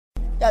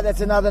Yeah,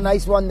 that's another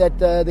nice one that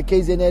the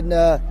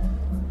KZN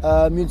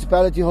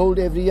municipality hold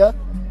every year.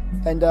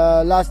 And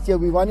last year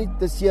we won it.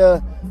 This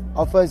year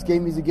our first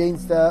game is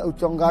against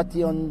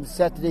Utongati on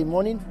Saturday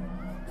morning.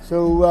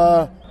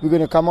 So we're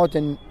going to come out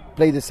and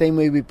play the same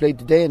way we played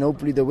today, and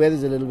hopefully the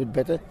weather's a little bit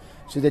better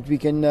so that we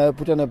can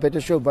put on a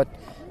better show. But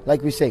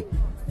like we say,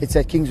 it's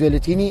at King's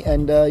Wellatini,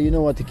 and you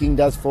know what the King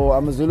does for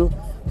AmaZulu.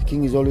 The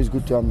King is always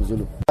good to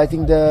AmaZulu. I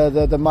think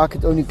the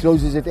market only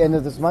closes at the end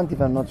of this month, if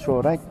I'm not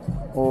sure, right?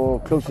 Or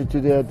closer to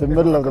the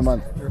middle of the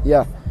month.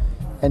 Yeah.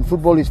 And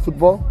football is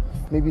football.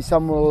 Maybe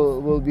some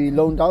will be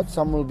loaned out,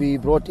 some will be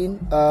brought in.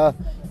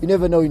 You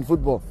never know in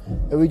football.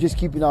 We're just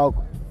keeping our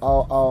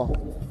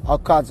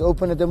cards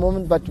open at the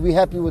moment, but we're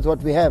happy with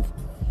what we have.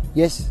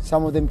 Yes,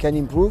 some of them can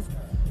improve,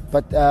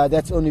 but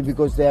that's only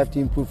because they have to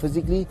improve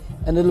physically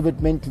and a little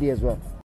bit mentally as well.